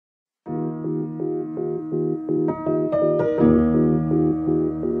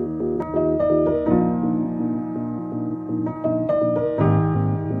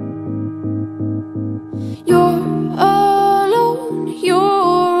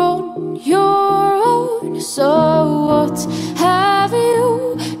So what? Have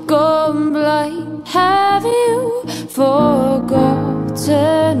you gone blind? Have you forgotten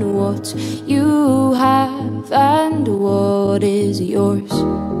what you have and what is yours?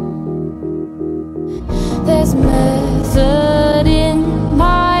 There's method in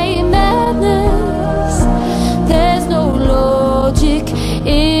my madness. There's no logic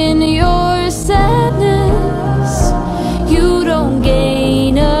in your sadness. You don't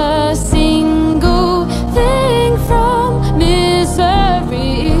gain a single thing from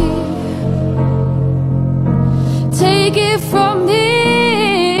misery. Take it from me,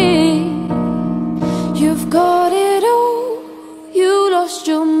 you've got it all. You lost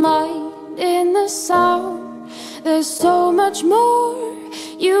your mind in the sound. There's so much more.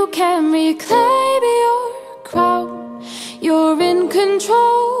 You can reclaim your crown. You're in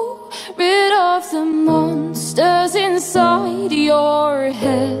control. Rid of the monsters inside your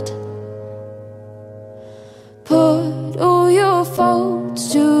head. Put all your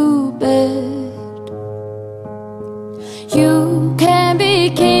faults to bed. You can be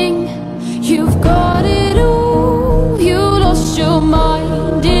king. You've got it all. You lost your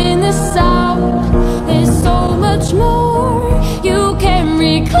mind in the sound. There's so much more.